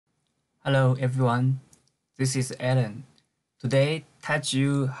Hello everyone, this is Alan. Today, teach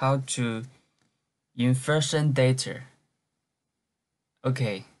you how to inversion data.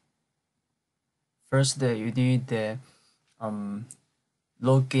 Okay, first you need the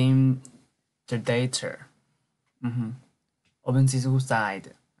login the data. Open this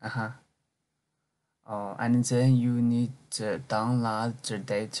website. And then you need to download the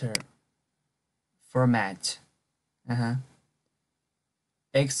data format.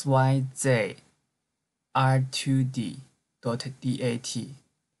 XYZ R2D.dat.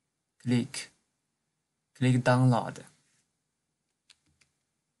 Click download.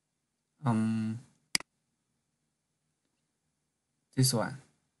 This one.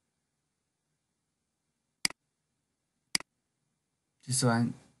 This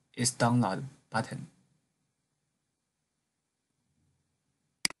one is download button.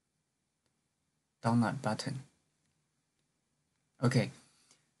 Download button. Okay.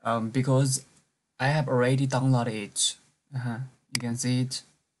 Because I have already downloaded it. You can see it.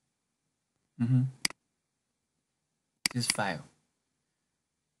 This file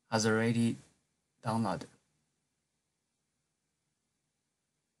has already downloaded.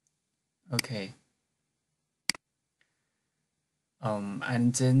 Okay.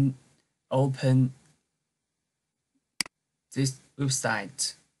 And then open this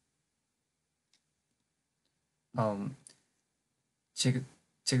website. Check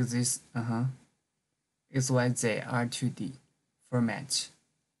this XYZ R2D format.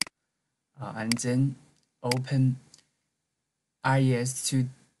 And then open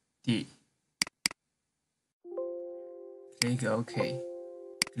Res2D. Click OK.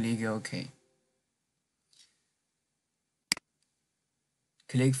 Click OK.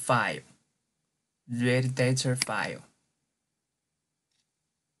 Click File. Read data file.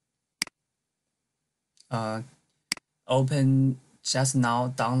 Open just now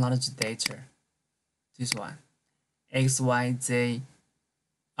downloaded data. This one. XYZ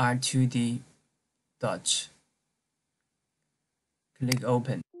R2D dot. Click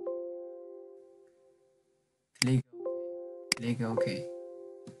Open. Click OK.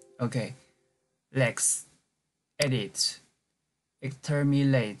 Okay. Let's edit.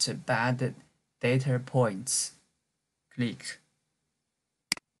 Exterminate bad data points. Click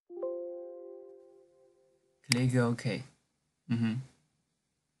OK.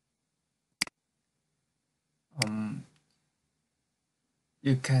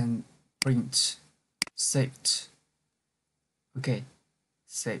 You can print. Saved. Okay,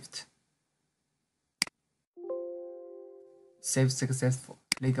 saved. Save successful.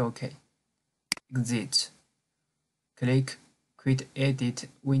 Click OK. Exit. Click Quit Edit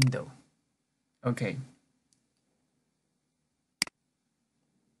window. Okay.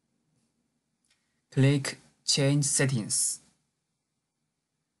 Click Change Settings.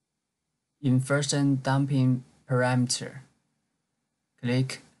 Inversion damping parameter.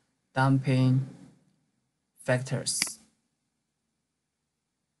 Click Damping Factors.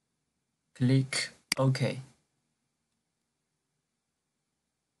 Click OK.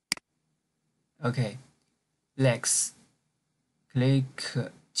 Okay. Next, click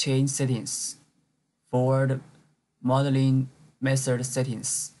Change Settings. Forward Modeling Method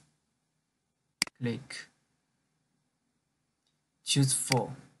Settings. Click. Choose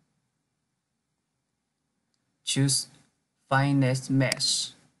Full. Choose Finest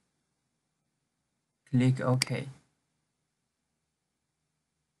Mesh. Click OK.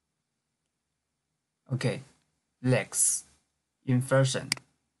 Okay. Next, Inversion.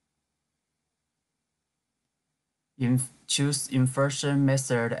 Choose Inversion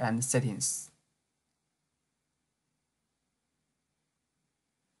Method and Settings.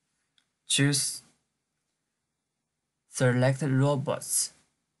 Choose Select Robots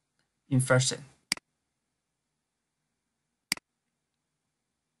Inversion.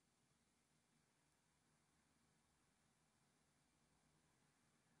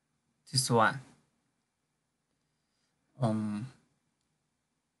 This one.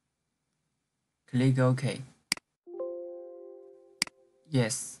 Click OK.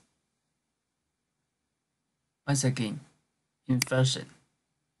 Yes. Once again, inversion.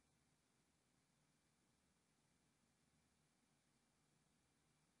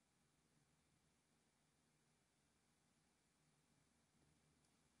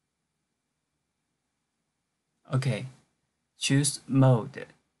 Okay. Choose mode.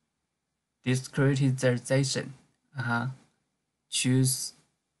 Discretization. Choose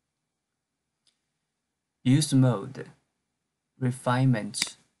use mode.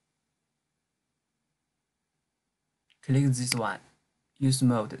 Refinement. Click this one. Use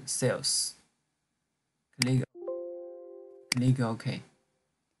mode sales. Click OK.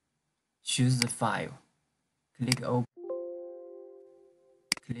 choose the file, click OK,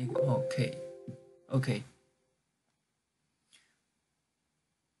 OK.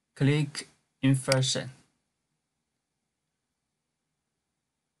 Click Inversion.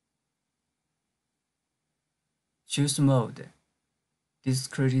 Choose Mode,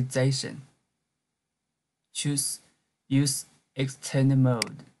 Discretization. Choose Use Extended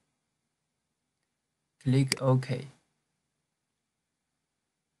Mode. Click OK.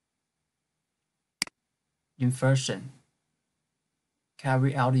 Inversion.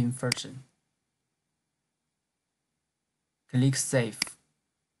 Carry out inversion. Click Save.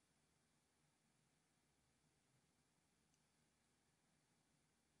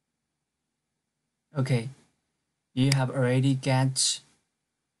 OK, you have already got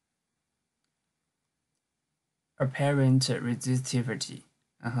apparent resistivity.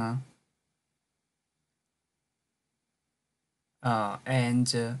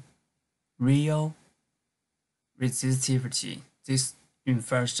 And real resistivity. This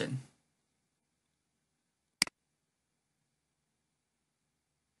inversion.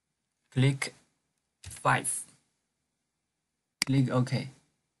 Click 5. Click OK.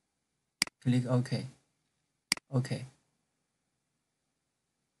 Click OK. OK.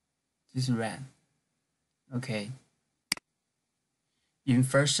 This ran. OK.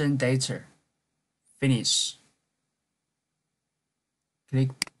 Inversion data. Finish. Click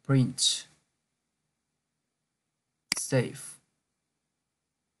Print. Save.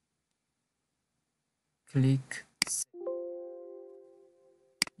 Click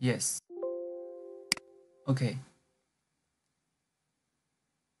Yes. OK.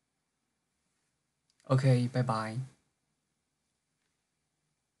 OK, bye bye.